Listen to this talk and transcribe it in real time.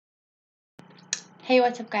Hey,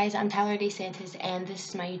 what's up, guys? I'm Tyler DeSantis, and this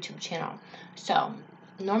is my YouTube channel. So,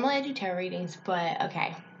 normally I do tarot readings, but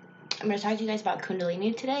okay. I'm going to talk to you guys about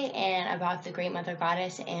Kundalini today and about the Great Mother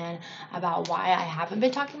Goddess and about why I haven't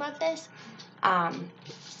been talking about this.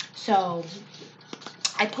 So,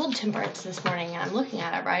 I pulled Temperance this morning, and I'm looking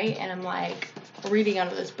at it, right? And I'm like, reading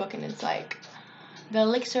out of this book, and it's like, the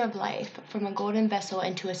elixir of life, from a golden vessel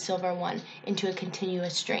into a silver one, into a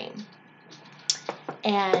continuous stream.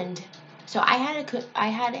 And so I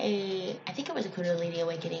think it was a Kundalini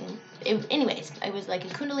awakening. It was like a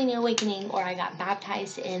Kundalini awakening, or I got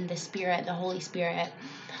baptized in the Spirit, the Holy Spirit,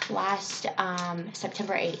 last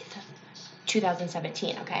September 8th,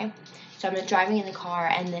 2017, okay? So I'm driving in the car,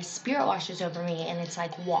 and this spirit washes over me, and it's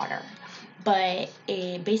like water. But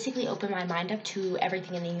it basically opened my mind up to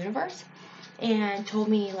everything in the universe, and told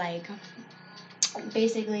me, like,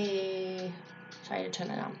 basically, sorry to turn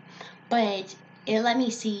that on, but it let me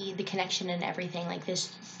see the connection in everything, like this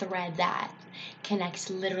thread that connects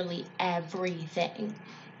literally everything.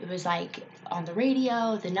 It was like on the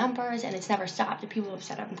radio, the numbers, and it's never stopped. The people have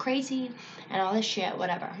said I'm crazy and all this shit,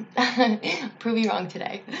 whatever. Prove me wrong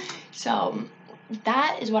today. So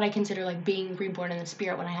that is what I consider like being reborn in the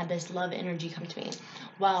spirit, when I had this love energy come to me.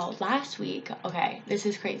 Well, last week, okay, this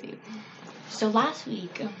is crazy. So last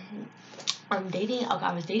week, I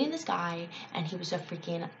was dating this guy, and he was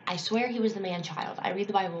I swear he was the man child. I read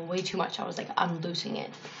the Bible way too much. I was like, I'm losing it.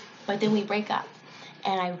 But then we break up,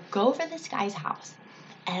 and I go over this guy's house,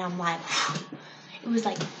 and I'm like, it was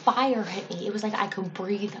like fire hit me. It was like I could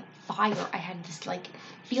breathe fire. I had this like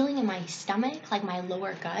feeling in my stomach, like my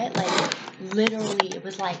lower gut, like literally it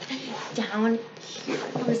was like down here.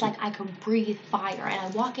 It was like I could breathe fire. And I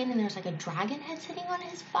walk in, and there's like a dragon head sitting on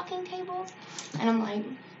his fucking table, and I'm like,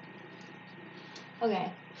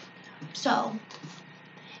 okay. So,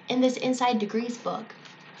 in this Inside Degrees book,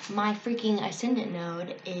 my freaking ascendant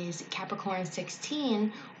node is Capricorn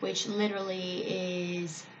 16, which literally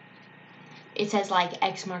is, it says like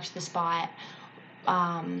X marks the spot,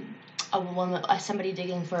 somebody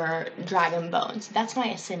digging for dragon bones. That's my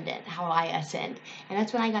ascendant, how I ascend. And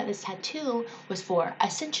that's when I got this tattoo, was for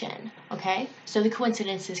ascension, okay? So the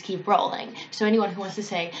coincidences keep rolling. So anyone who wants to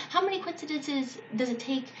say, how many coincidences does it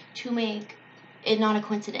take to make it not a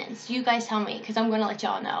coincidence? You guys tell me, because I'm going to let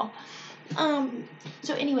y'all know.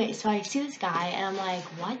 So anyway, so I see this guy, and I'm like,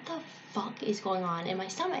 what the fuck is going on in my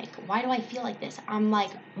stomach? Why do I feel like this? I'm like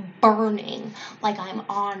burning, like I'm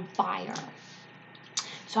on fire.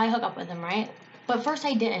 So I hook up with him, right? But first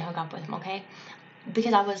I didn't hook up with him, okay?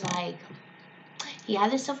 Because I was like, he had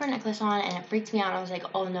this silver necklace on, and it freaked me out. I was like,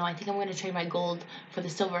 oh no, I think I'm going to trade my gold for the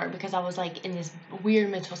silver, because I was like in this weird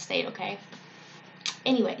mental state, okay?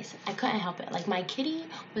 Anyways, I couldn't help it. Like, my kitty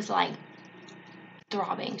was like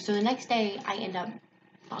throbbing. So the next day I end up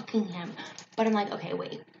fucking him. But I'm like, okay,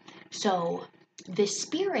 wait. So this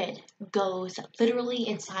spirit goes literally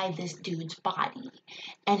inside this dude's body,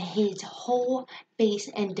 and his whole face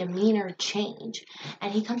and demeanor change.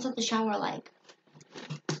 And he comes out the shower like,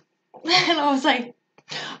 and I was like,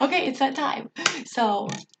 okay, it's that time. So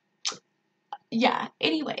yeah,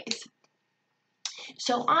 anyways.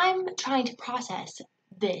 So I'm trying to process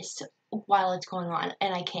this while it's going on,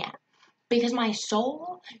 and I can't. Because my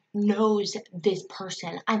soul knows this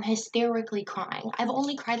person. I'm hysterically crying. I've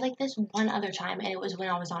only cried like this one other time, and it was when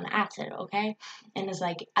I was on acid, okay? And it's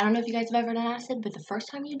like, I don't know if you guys have ever done acid, but the first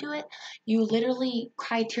time you do it, you literally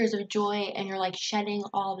cry tears of joy, and you're like shedding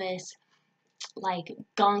all this like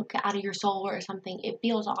gunk out of your soul or something. It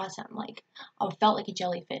feels awesome. Like, I felt like a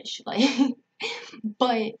jellyfish. Like,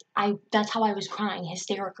 but that's how I was crying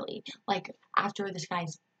hysterically. Like, after this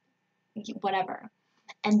guy's whatever.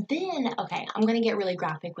 And then, okay, I'm going to get really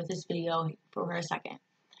graphic with this video for a second.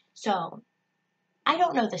 So, I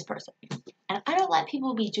don't know this person. And I don't let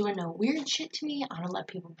people be doing no weird shit to me. I don't let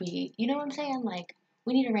people be, you know what I'm saying? Like,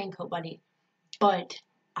 we need a raincoat, buddy. But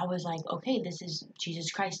I was like, okay, this is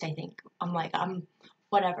Jesus Christ, I think. I'm like,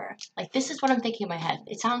 whatever. Like, this is what I'm thinking in my head.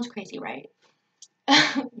 It sounds crazy, right?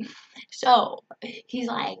 So he's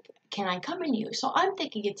like, can I come in you? So I'm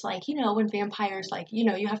thinking it's like, you know, when vampires, like, you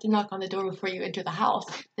know, you have to knock on the door before you enter the house.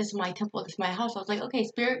 This is my temple, this is my house. I was like, okay,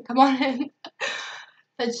 spirit, come on in.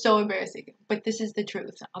 That's so embarrassing. But this is the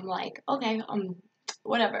truth. I'm like, okay,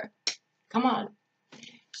 whatever. Come on.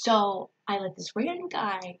 So I let this random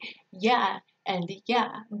guy, yeah,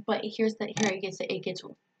 but here it gets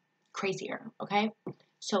crazier, okay?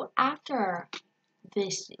 So after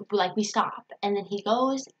this, like, we stop, and then he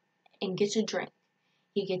goes and gets a drink.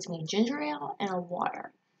 He gets me ginger ale and a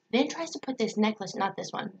water. Then tries to put this necklace, not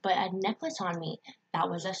this one, but a necklace on me that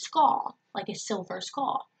was a skull, like a silver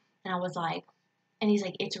skull. And I was like, and he's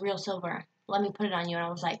like, it's real silver. let me put it on you. And I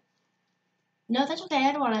was like, no, that's okay.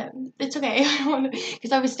 I don't want to. It's okay. I don't want to,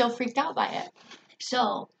 because I was still freaked out by it.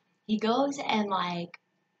 So he goes and like,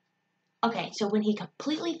 okay, so when he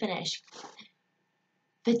completely finished,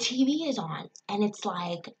 the TV is on, and it's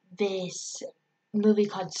like this movie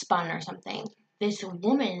called Spun or something. This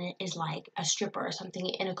woman is like a stripper or something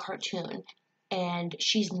in a cartoon, and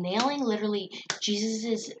she's nailing literally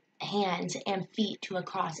Jesus's hands and feet to a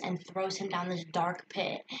cross and throws him down this dark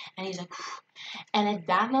pit. And he's like, and at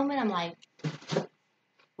that moment, I'm like,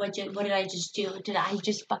 what did I just do? Did I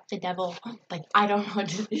just fuck the devil? Like, I don't know what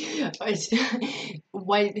to,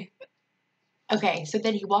 what. Okay, so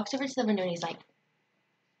then he walks over to the window and he's like,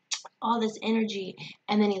 all this energy,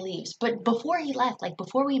 and then he leaves. But before he left, like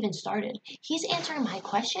before we even started, he's answering my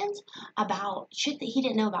questions about shit that he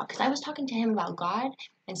didn't know about. Because I was talking to him about God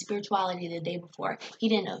and spirituality the day before. He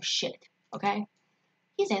didn't know shit, okay?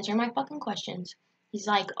 He's answering my fucking questions. He's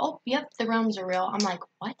like, oh, yep, the realms are real. I'm like,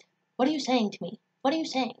 what? What are you saying to me? What are you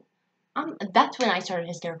saying? That's when I started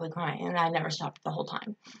hysterically crying, and I never stopped the whole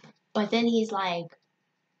time. But then he's like,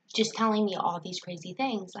 just telling me all these crazy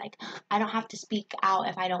things. Like, I don't have to speak out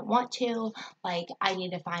if I don't want to. Like, I need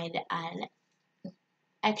to find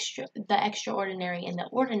the extraordinary in the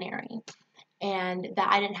ordinary. And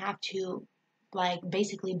that I didn't have to, like,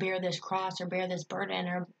 basically bear this cross or bear this burden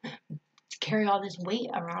or carry all this weight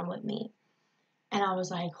around with me. And I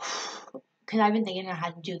was like, because I've been thinking I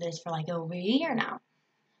had to do this for like over a year now.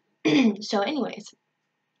 So anyways,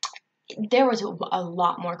 there was a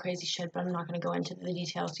lot more crazy shit, but I'm not going to go into the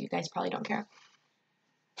details. You guys probably don't care.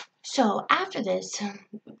 So after this,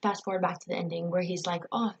 fast forward back to the ending where he's like,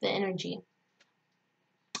 oh, the energy.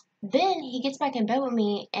 Then he gets back in bed with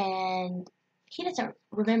me and he doesn't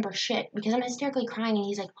remember shit because I'm hysterically crying and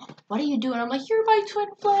he's like, what are you doing? I'm like, you're my twin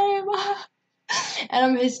flame. And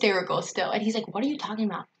I'm hysterical still. And he's like, what are you talking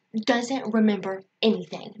about? Doesn't remember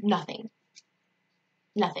anything. Nothing.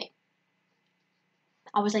 Nothing.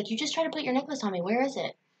 I was like, you just tried to put your necklace on me. Where is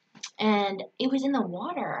it? And it was in the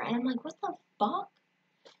water. And I'm like, what the fuck?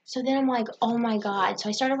 So then I'm like, oh my god. So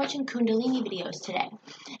I started watching Kundalini videos today.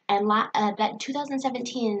 And that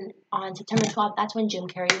 2017, on September 12th, that's when Jim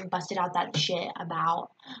Carrey busted out that shit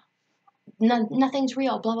about nothing's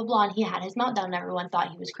real, blah, blah, blah. And he had his meltdown and everyone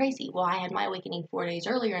thought he was crazy. Well, I had my awakening 4 days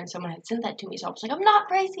earlier and someone had sent that to me. So I was like, I'm not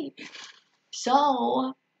crazy.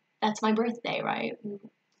 So that's my birthday, right?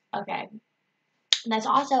 Okay. That's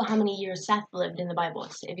also how many years Seth lived in the Bible.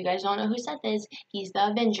 So if you guys don't know who Seth is, he's the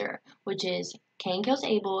Avenger, which is Cain kills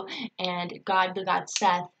Abel, and God begot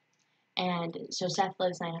Seth, and so Seth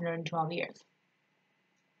lives 912 years.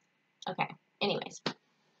 Okay, anyways,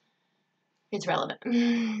 it's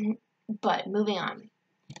relevant. But moving on.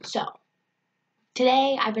 So,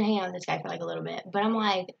 today I've been hanging out with this guy for like a little bit, but I'm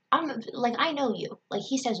like, I know you. Like,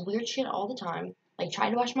 he says weird shit all the time. Like,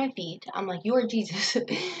 try to wash my feet. I'm like, you're Jesus.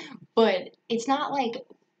 But it's not like,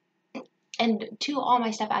 and all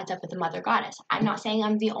my stuff adds up with the mother goddess. I'm not saying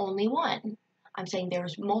I'm the only one. I'm saying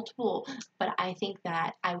there's multiple, but I think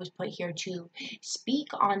that I was put here to speak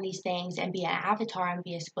on these things and be an avatar and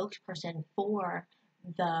be a spokesperson for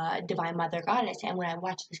the divine mother goddess. And when I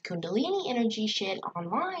watched this Kundalini energy shit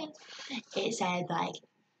online, it said like,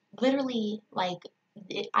 literally like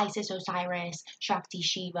Isis Osiris, Shakti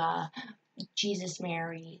Shiva, Jesus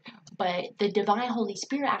Mary, but the divine Holy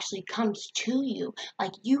Spirit actually comes to you.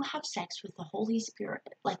 Like, you have sex with the Holy Spirit.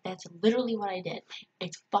 Like, that's literally what I did.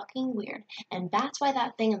 It's fucking weird. And that's why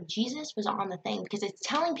that thing of Jesus was on the thing, because it's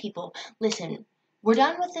telling people, listen, we're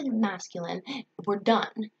done with the masculine. We're done.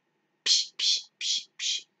 Psh, psh, psh,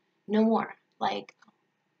 psh. No more. Like,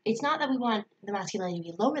 it's not that we want the masculinity to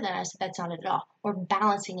be lower than us. That's not it at all. We're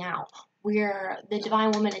balancing out. Where the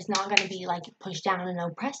divine woman is not going to be like pushed down and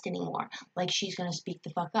oppressed anymore. Like, she's going to speak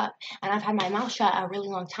the fuck up. And I've had my mouth shut a really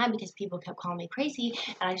long time because people kept calling me crazy.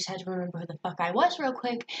 And I just had to remember who the fuck I was real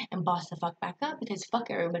quick and boss the fuck back up because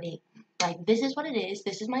fuck everybody. Like, this is what it is.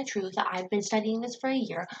 This is my truth. I've been studying this for a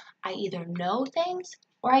year. I either know things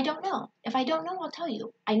or I don't know. If I don't know, I'll tell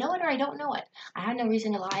you. I know it or I don't know it. I have no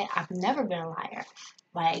reason to lie. I've never been a liar.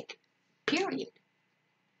 Like, period.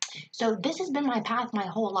 So this has been my path my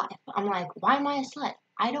whole life. I'm like, why am I a slut?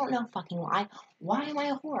 I don't know fucking why. Why am I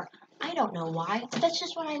a whore? I don't know why. That's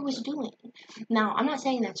just what I was doing. Now, I'm not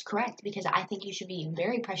saying that's correct because I think you should be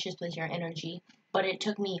very precious with your energy, but it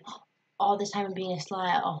took me all this time of being a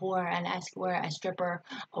slut, a whore, an escort, a stripper,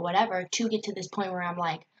 or whatever to get to this point where I'm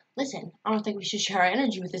like, listen, I don't think we should share our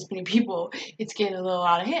energy with this many people. It's getting a little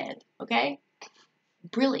out of hand, okay?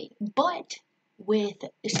 Really. But with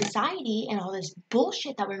society and all this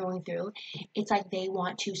bullshit that we're going through, it's like they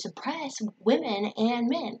want to suppress women and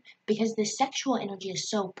men because the sexual energy is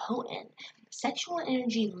so potent. Sexual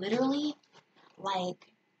energy literally, like,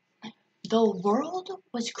 the world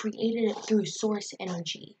was created through source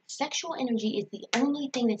energy. Sexual energy is the only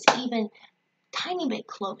thing that's even tiny bit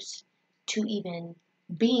close to even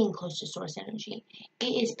being close to source energy. It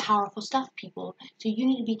is powerful stuff, people. So you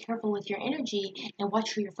need to be careful with your energy and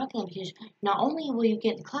watch who you're fucking, because not only will you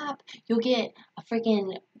get the clap, you'll get a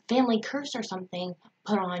freaking family curse or something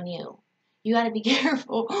put on you. You gotta be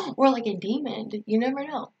careful. Or like a demon. You never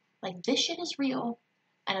know. Like, this shit is real.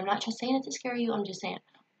 And I'm not just saying it to scare you, I'm just saying,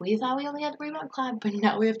 we thought we only had to worry about clap, but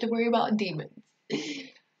now we have to worry about demons.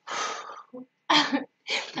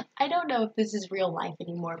 I don't know if this is real life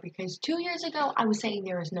anymore, because 2 years ago I was saying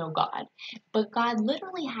there is no God. But God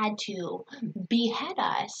literally had to behead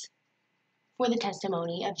us for the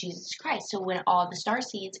testimony of Jesus Christ. So when all the star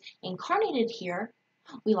seeds incarnated here,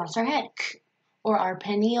 we lost our head. Or our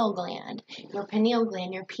pineal gland. Your pineal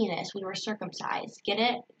gland, your penis, we were circumcised. Get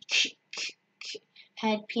it?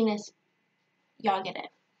 Head, penis, y'all get it.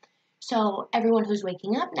 So everyone who's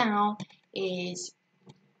waking up now is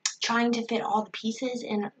trying to fit all the pieces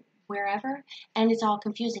in wherever, and it's all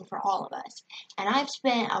confusing for all of us. And I've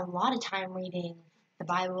spent a lot of time reading the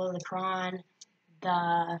Bible, the Quran,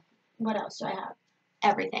 what else do I have?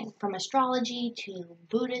 Everything from astrology to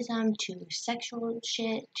Buddhism to sexual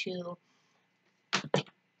shit to,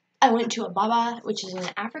 I went to a Baba, which is an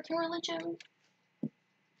African religion.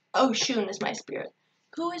 Oshun is my spirit.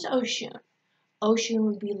 Who is Oshun? Oshun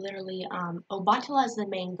would be literally, Obatala is the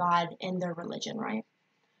main god in their religion, right?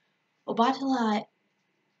 Obatala,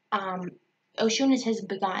 Oshun is his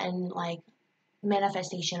begotten, like,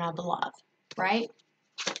 manifestation of love, right?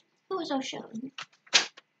 Who is Oshun?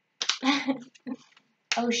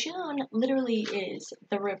 Oshun literally is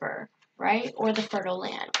the river, right? Or the fertile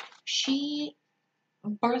land. She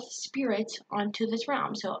birth spirits onto this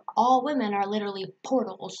realm. So all women are literally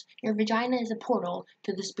portals. Your vagina is a portal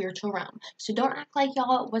to the spiritual realm. So don't act like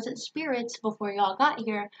y'all wasn't spirits before y'all got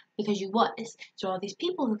here, because you was. So all these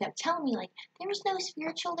people who kept telling me, like, there's no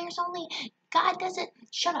spiritual, there's only, God doesn't,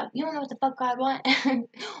 shut up, you don't know what the fuck God wants.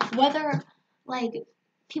 Whether, like,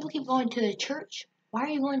 people keep going to the church, why are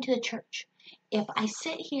you going to the church? If I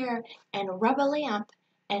sit here and rub a lamp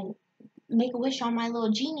and make a wish on my little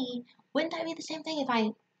genie, wouldn't that be the same thing if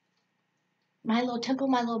my little temple,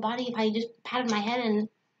 my little body, if I just patted my head and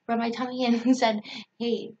rubbed my tummy and said,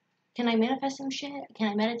 hey, can I manifest some shit? Can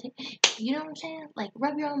I meditate? You know what I'm saying? Like,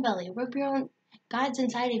 rub your own belly, rub your own, God's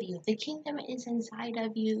inside of you. The kingdom is inside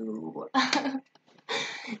of you.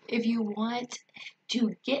 If you want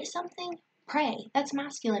to get something, pray. That's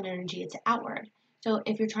masculine energy. It's outward. So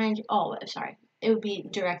if you're trying to, it would be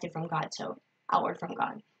directed from God, so outward from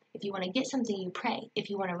God. If you want to get something, you pray. If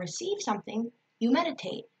you want to receive something, you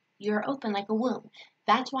meditate. You're open like a womb.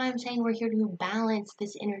 That's why I'm saying we're here to balance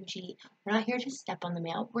this energy. We're not here to step on the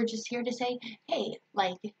male. We're just here to say, hey,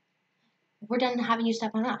 like, we're done having you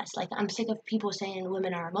step on us. Like, I'm sick of people saying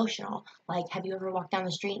women are emotional. Like, have you ever walked down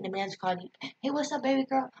the street and a man's called you, hey, what's up, baby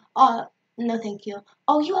girl? No, thank you.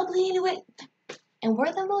 Oh, you ugly anyway. And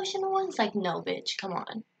we're the emotional ones? Like, no, bitch. Come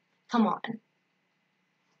on. Come on.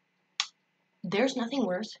 There's nothing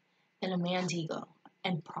worse than a man's ego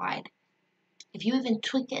and pride. If you even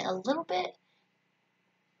tweak it a little bit,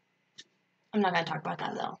 I'm not going to talk about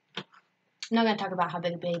that, though. I'm not going to talk about how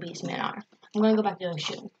big babies men are. I'm going to go back to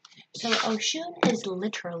Oshun. So Oshun is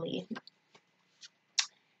literally,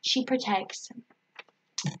 she protects,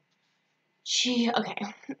 okay.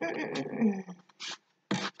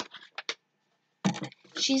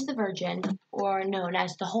 She's the virgin, or known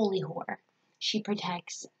as the holy whore. She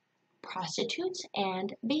protects prostitutes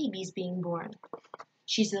and babies being born.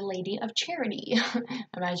 She's the lady of charity.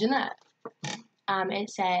 Imagine that. It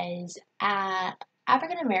says,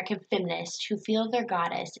 African American feminists who feel their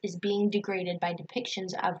goddess is being degraded by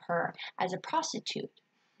depictions of her as a prostitute.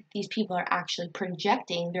 These people are actually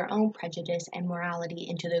projecting their own prejudice and morality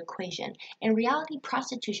into the equation. In reality,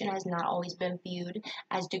 prostitution has not always been viewed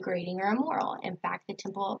as degrading or immoral. In fact, the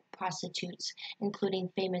temple prostitutes,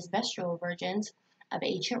 including famous vestal virgins of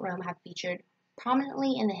ancient Rome, have featured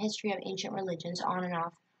prominently in the history of ancient religions on and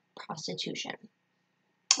off prostitution.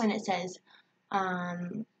 And it says,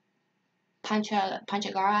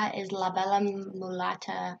 Panchagara is la bella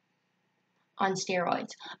mulata on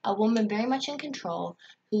steroids, a woman very much in control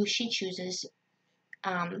who she chooses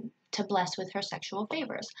to bless with her sexual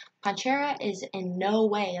favors. Panchara is in no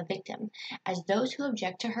way a victim, as those who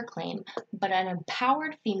object to her claim, but an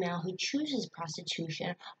empowered female who chooses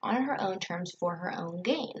prostitution on her own terms for her own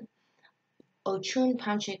gain. Ochun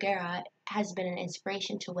Panchagara has been an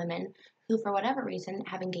inspiration to women who, for whatever reason,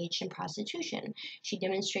 have engaged in prostitution. She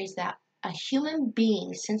demonstrates that A human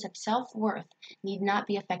being's sense of self-worth need not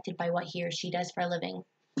be affected by what he or she does for a living.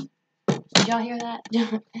 Did y'all hear that?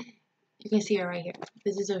 You can see it right here.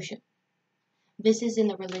 This is Ocean. This is in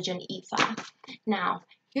the religion E-Flat. Now,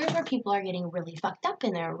 here's where people are getting really fucked up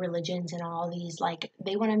in their religions and all these, like,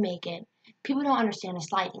 they want to make it. People don't understand a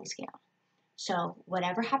sliding scale. So,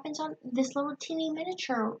 whatever happens on this little teeny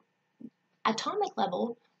miniature atomic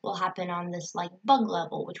level will happen on this, like, bug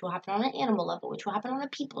level, which will happen on an animal level, which will happen on a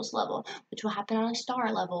people's level, which will happen on a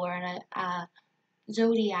star level or in a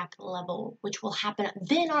zodiac level, which will happen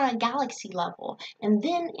then on a galaxy level, and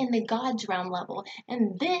then in the God's realm level,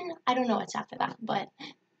 and then I don't know what's after that, but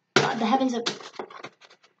the heavens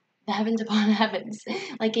upon heavens,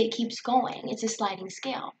 like it keeps going. It's a sliding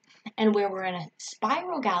scale, and where we're in a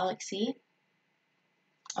spiral galaxy,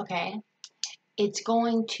 okay, it's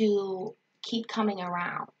going to keep coming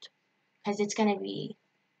around because it's going to be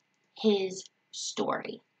his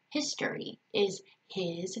story. History is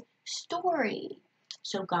his story.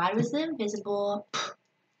 So God was the invisible,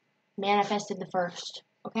 manifested the first,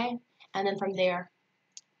 okay? And then from there,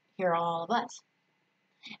 here are all of us.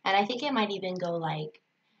 And I think it might even go like,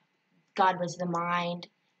 God was the mind,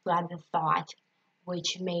 God the thought,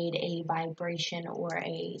 which made a vibration or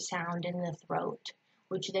a sound in the throat,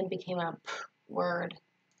 which then became a word,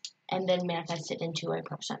 and then manifested into a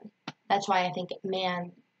person. That's why I think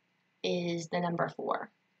man is the number 4.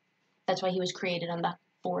 That's why he was created on the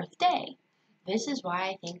 4th day. This is why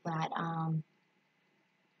I think that,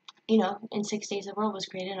 in 6 days the world was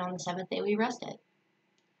created, on the 7th day we rested.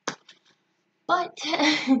 But,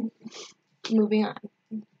 moving on.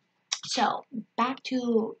 So, back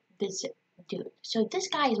to this dude. So, this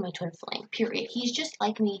guy is my twin flame, period. He's just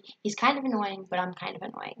like me. He's kind of annoying, but I'm kind of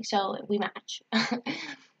annoying. So, we match.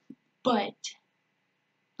 But,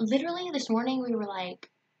 literally this morning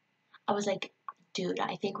I was like, dude,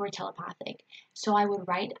 I think we're telepathic. So I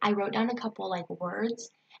wrote down a couple like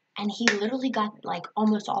words, and he literally got like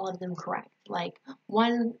almost all of them correct. Like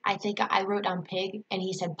one, I think I wrote down pig and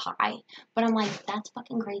he said pie, but I'm like, that's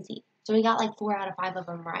fucking crazy. So we got like 4 out of 5 of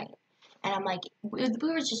them right. And I'm like, we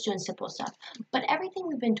were just doing simple stuff, but everything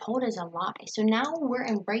we've been told is a lie. So now we're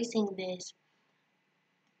embracing this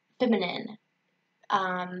feminine,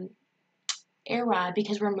 era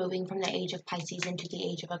because we're moving from the age of Pisces into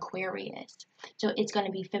the age of Aquarius. So it's going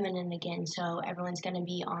to be feminine again. So everyone's going to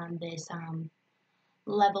be on this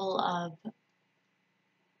level of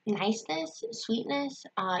niceness, sweetness,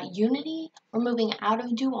 unity. We're moving out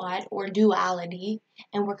of duad or duality,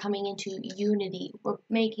 and we're coming into unity. We're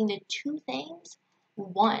making the two things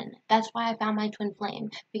one. That's why I found my twin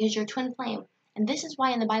flame, because your twin flame. And this is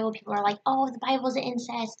why in the Bible people are like, oh, the Bible's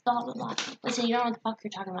incest, blah, blah, blah. Listen, you don't know what the fuck you're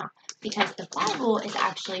talking about. Because the Bible is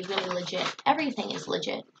actually really legit. Everything is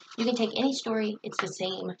legit. You can take any story, it's the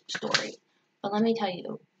same story. But let me tell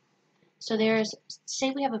you. So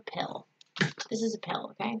say we have a pill. This is a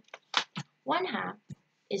pill, okay? One half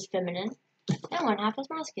is feminine, and one half is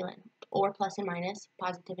masculine. Or plus and minus,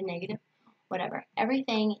 positive and negative, whatever.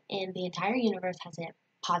 Everything in the entire universe has a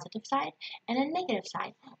positive side and a negative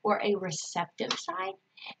side, or a receptive side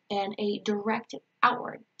and a direct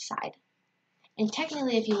outward side. And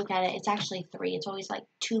technically, if you look at it, it's actually 3. It's always like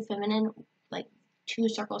 2 feminine, like 2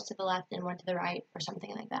 circles to the left and 1 to the right, or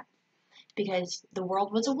something like that. Because the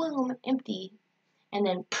world was a womb, empty, and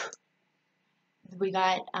then we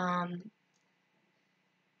got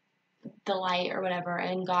the light or whatever,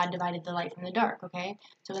 and God divided the light from the dark, okay?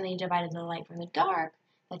 So when they divided the light from the dark,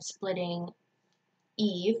 that's splitting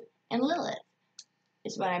Eve and Lilith,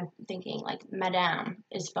 is what I'm thinking. Like, Madame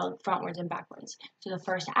is spelled frontwards and backwards. So the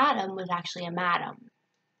first Adam was actually a madam.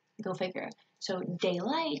 Go figure. So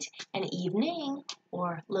daylight and evening,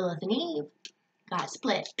 or Lilith and Eve, got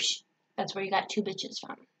split. Psh, that's where you got 2 bitches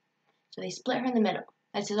from. So they split her in the middle.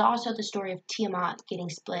 This is also the story of Tiamat getting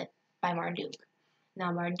split by Marduk.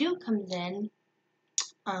 Now Marduk comes in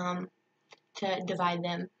to divide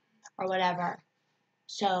them or whatever.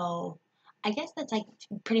 So I guess that's like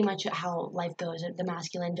pretty much how life goes. The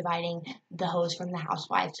masculine dividing the hoes from the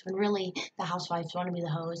housewives, when really the housewives want to be the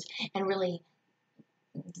hoes, and really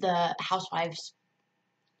the housewives'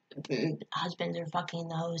 husbands are fucking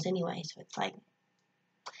the hoes anyway. So it's like,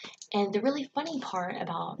 and the really funny part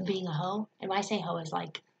about being a hoe, and when I say hoe is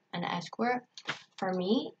like an escort, for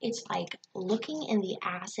me, it's like looking in the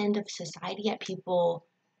ass end of society at people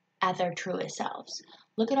at their truest selves.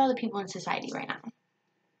 Look at all the people in society right now.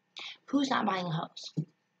 Who's not buying a hose?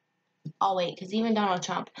 Oh, wait, because even Donald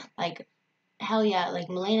Trump, like, hell yeah, like,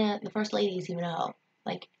 Melania, the first lady, is even a hoe.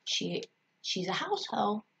 Like, she's a house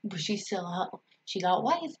hoe, but she's still a hoe. She got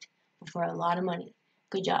wifed for a lot of money.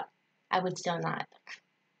 Good job. I would still not.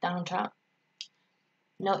 Donald Trump,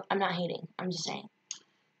 No, I'm not hating. I'm just saying.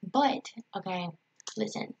 But, okay,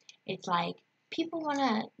 listen. It's like, people want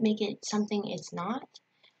to make it something it's not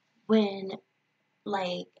when,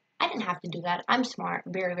 like, I didn't have to do that. I'm smart,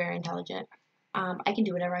 very, very intelligent. I can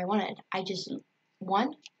do whatever I wanted. I just,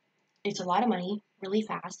 one, it's a lot of money, really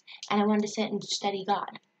fast, and I wanted to sit and study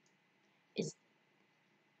God. It's,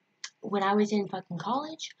 when I was in fucking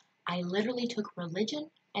college, I literally took religion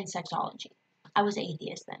and sexology. I was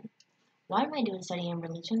atheist then. What am I doing studying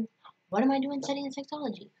religion? What am I doing studying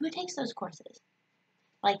sexology? Who takes those courses?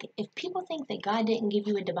 Like, if people think that God didn't give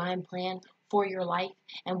you a divine plan for your life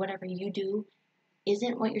and whatever you do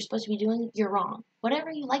isn't what you're supposed to be doing, you're wrong.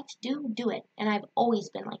 Whatever you like to do, do it. And I've always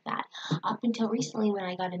been like that. Up until recently when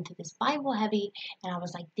I got into this Bible heavy and I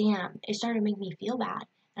was like, damn, it started to make me feel bad.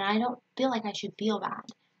 And I don't feel like I should feel bad.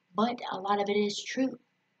 But a lot of it is true.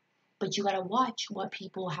 But you gotta watch what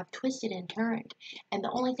people have twisted and turned. And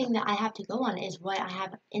the only thing that I have to go on is what I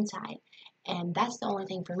have inside. And that's the only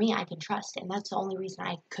thing for me I can trust. And that's the only reason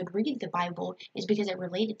I could read the Bible is because it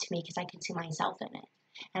related to me because I could see myself in it.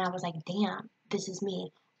 And I was like, damn, this is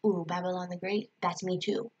me. Ooh, Babylon the Great, that's me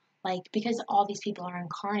too. Like, because all these people are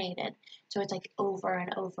incarnated. So it's like over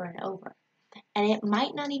and over and over. And it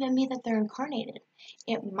might not even be that they're incarnated.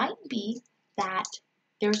 It might be that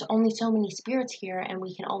there's only so many spirits here and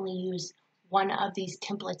we can only use one of these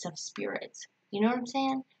templates of spirits. You know what I'm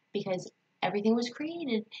saying? Because everything was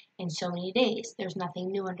created in so many days. There's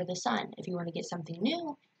nothing new under the sun. If you want to get something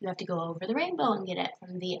new, you have to go over the rainbow and get it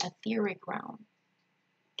from the etheric realm.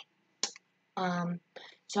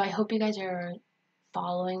 So I hope you guys are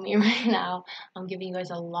following me right now. I'm giving you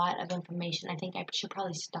guys a lot of information. I think I should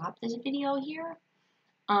probably stop this video here.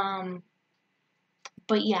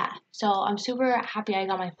 But yeah, so I'm super happy I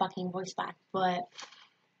got my fucking voice back. But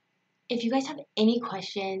if you guys have any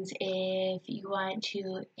questions, if you want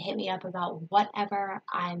to hit me up about whatever,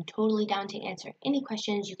 I'm totally down to answer any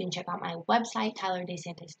questions. You can check out my website,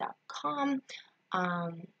 tylerdesantis.com.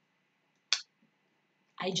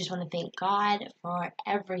 I just want to thank God for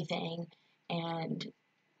everything. And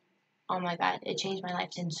oh my God, it changed my life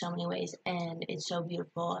in so many ways. And it's so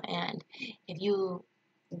beautiful. And if you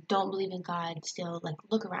don't believe in God still, like,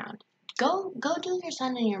 look around. Go do your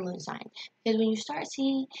sun and your moon sign. Because when you start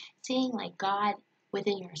seeing like God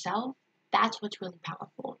within yourself, that's what's really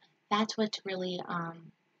powerful. That's what's really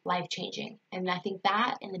life changing. And I think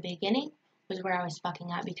that in the beginning was where I was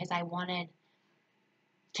fucking up because I wanted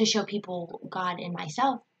to show people God in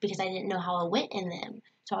myself because I didn't know how it went in them.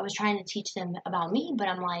 So I was trying to teach them about me, but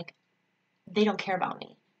I'm like, they don't care about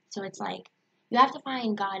me. So it's like, you have to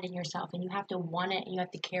find God in yourself, and you have to want it, and you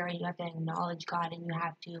have to care it, you have to acknowledge God, and you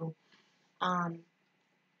have to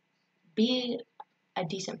be a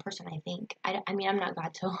decent person, I think. I mean, I'm not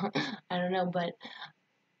God, so I don't know, but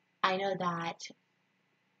I know that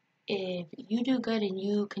if you do good and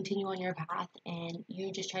you continue on your path and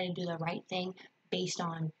you just try to do the right thing based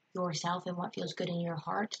on yourself and what feels good in your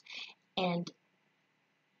heart, and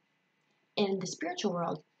in the spiritual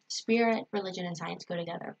world, spirit, religion, and science go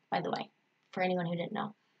together, by the way, for anyone who didn't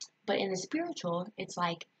know. But in the spiritual, it's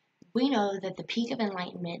like, we know that the peak of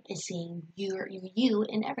enlightenment is seeing you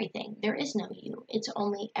in everything. There is no you. It's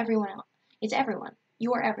only everyone else. It's everyone.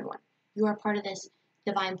 You are everyone. You are part of this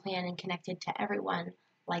divine plan and connected to everyone,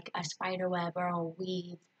 like a spider web or a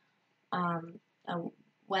weave, a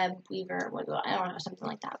web weaver, I don't know, something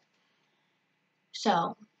like that.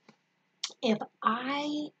 So, if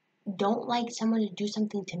I don't like someone to do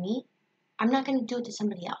something to me, I'm not going to do it to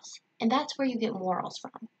somebody else. And that's where you get morals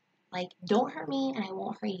from. Like, don't hurt me and I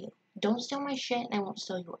won't hurt you. Don't steal my shit and I won't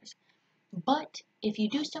steal yours. But if you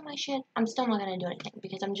do steal my shit, I'm still not going to do anything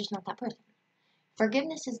because I'm just not that person.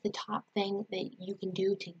 Forgiveness is the top thing that you can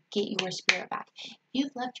do to get your spirit back. If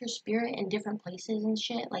you've left your spirit in different places and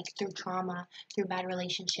shit, like through trauma, through bad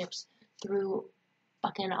relationships, through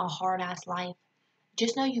fucking a hard ass life,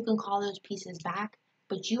 just know you can call those pieces back,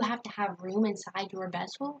 but you have to have room inside your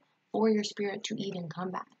vessel for your spirit to even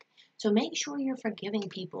come back. So make sure you're forgiving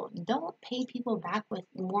people. Don't pay people back with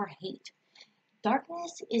more hate.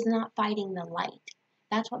 Darkness is not fighting the light.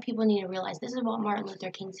 That's what people need to realize. This is what Martin Luther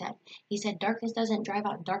King said. He said, darkness doesn't drive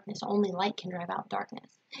out darkness. Only light can drive out darkness.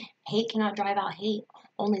 Hate cannot drive out hate.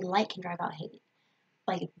 Only light can drive out hate.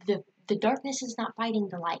 Like, the darkness is not fighting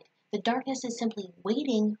the light. The darkness is simply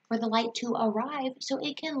waiting for the light to arrive so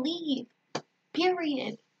it can leave.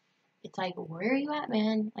 Period. It's like, where are you at,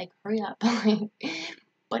 man? Like, hurry up.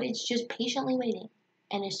 But it's just patiently waiting.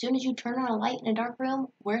 And as soon as you turn on a light in a dark room,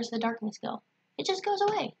 where's the darkness go? It just goes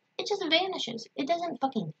away. It just vanishes. It doesn't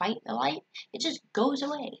fucking fight the light. It just goes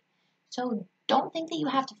away. So don't think that you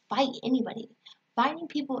have to fight anybody. Fighting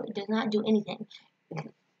people does not do anything.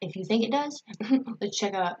 If you think it does, let's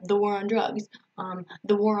check out the war on drugs,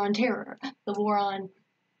 the war on terror, the war on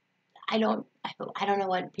I don't know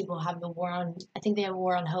what people have the war on. I think they have a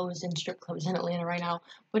war on hoes and strip clubs in Atlanta right now.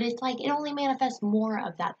 But it's like it only manifests more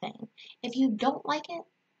of that thing. If you don't like it,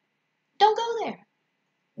 don't go there.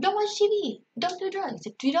 Don't watch TV. Don't do drugs.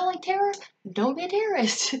 If you don't like terror, don't be a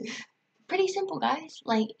terrorist. Pretty simple, guys.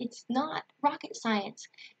 Like, it's not rocket science.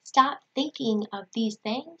 Stop thinking of these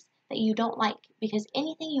things that you don't like because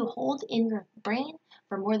anything you hold in your brain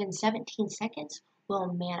for more than 17 seconds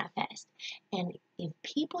will manifest. And if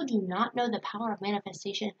people do not know the power of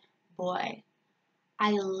manifestation, boy,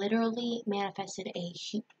 I literally manifested a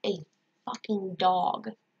fucking dog.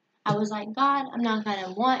 I was like, God, I'm not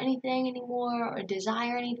gonna want anything anymore or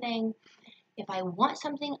desire anything. If I want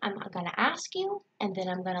something, I'm gonna ask you and then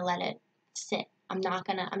I'm gonna let it sit. I'm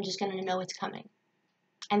just gonna know it's coming.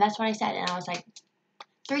 And that's what I said. And I was like,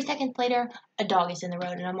 3 seconds later, a dog is in the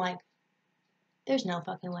road. And I'm like, there's no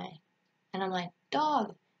fucking way. And I'm like,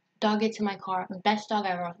 dog. Dog gets in my car. Best dog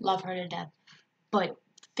ever. Love her to death. But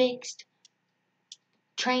fixed,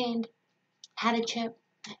 trained, had a chip.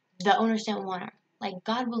 The owners didn't want her. Like,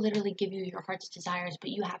 God will literally give you your heart's desires,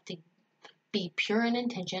 but you have to be pure in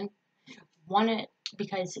intention, want it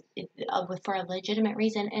because for a legitimate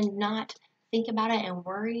reason, and not think about it and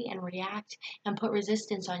worry and react and put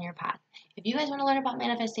resistance on your path. If you guys want to learn about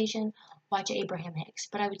manifestation, watch Abraham Hicks.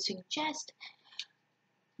 But I would suggest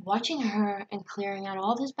watching her and clearing out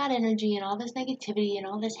all this bad energy and all this negativity and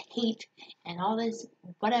all this hate and all this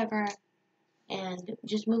whatever and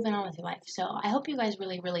just moving on with your life. So I hope you guys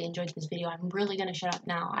really, really enjoyed this video. I'm really going to shut up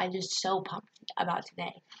now. I'm just so pumped about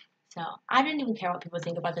today. So I didn't even care what people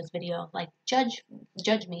think about this video. Like, judge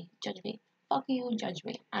me. Fuck you, judge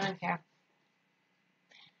me. I don't care.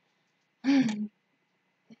 You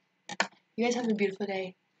guys have a beautiful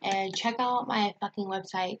day. And check out my fucking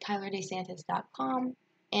website, tylerdesantis.com.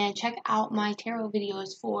 And check out my tarot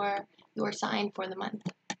videos for your sign for the month.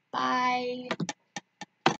 Bye.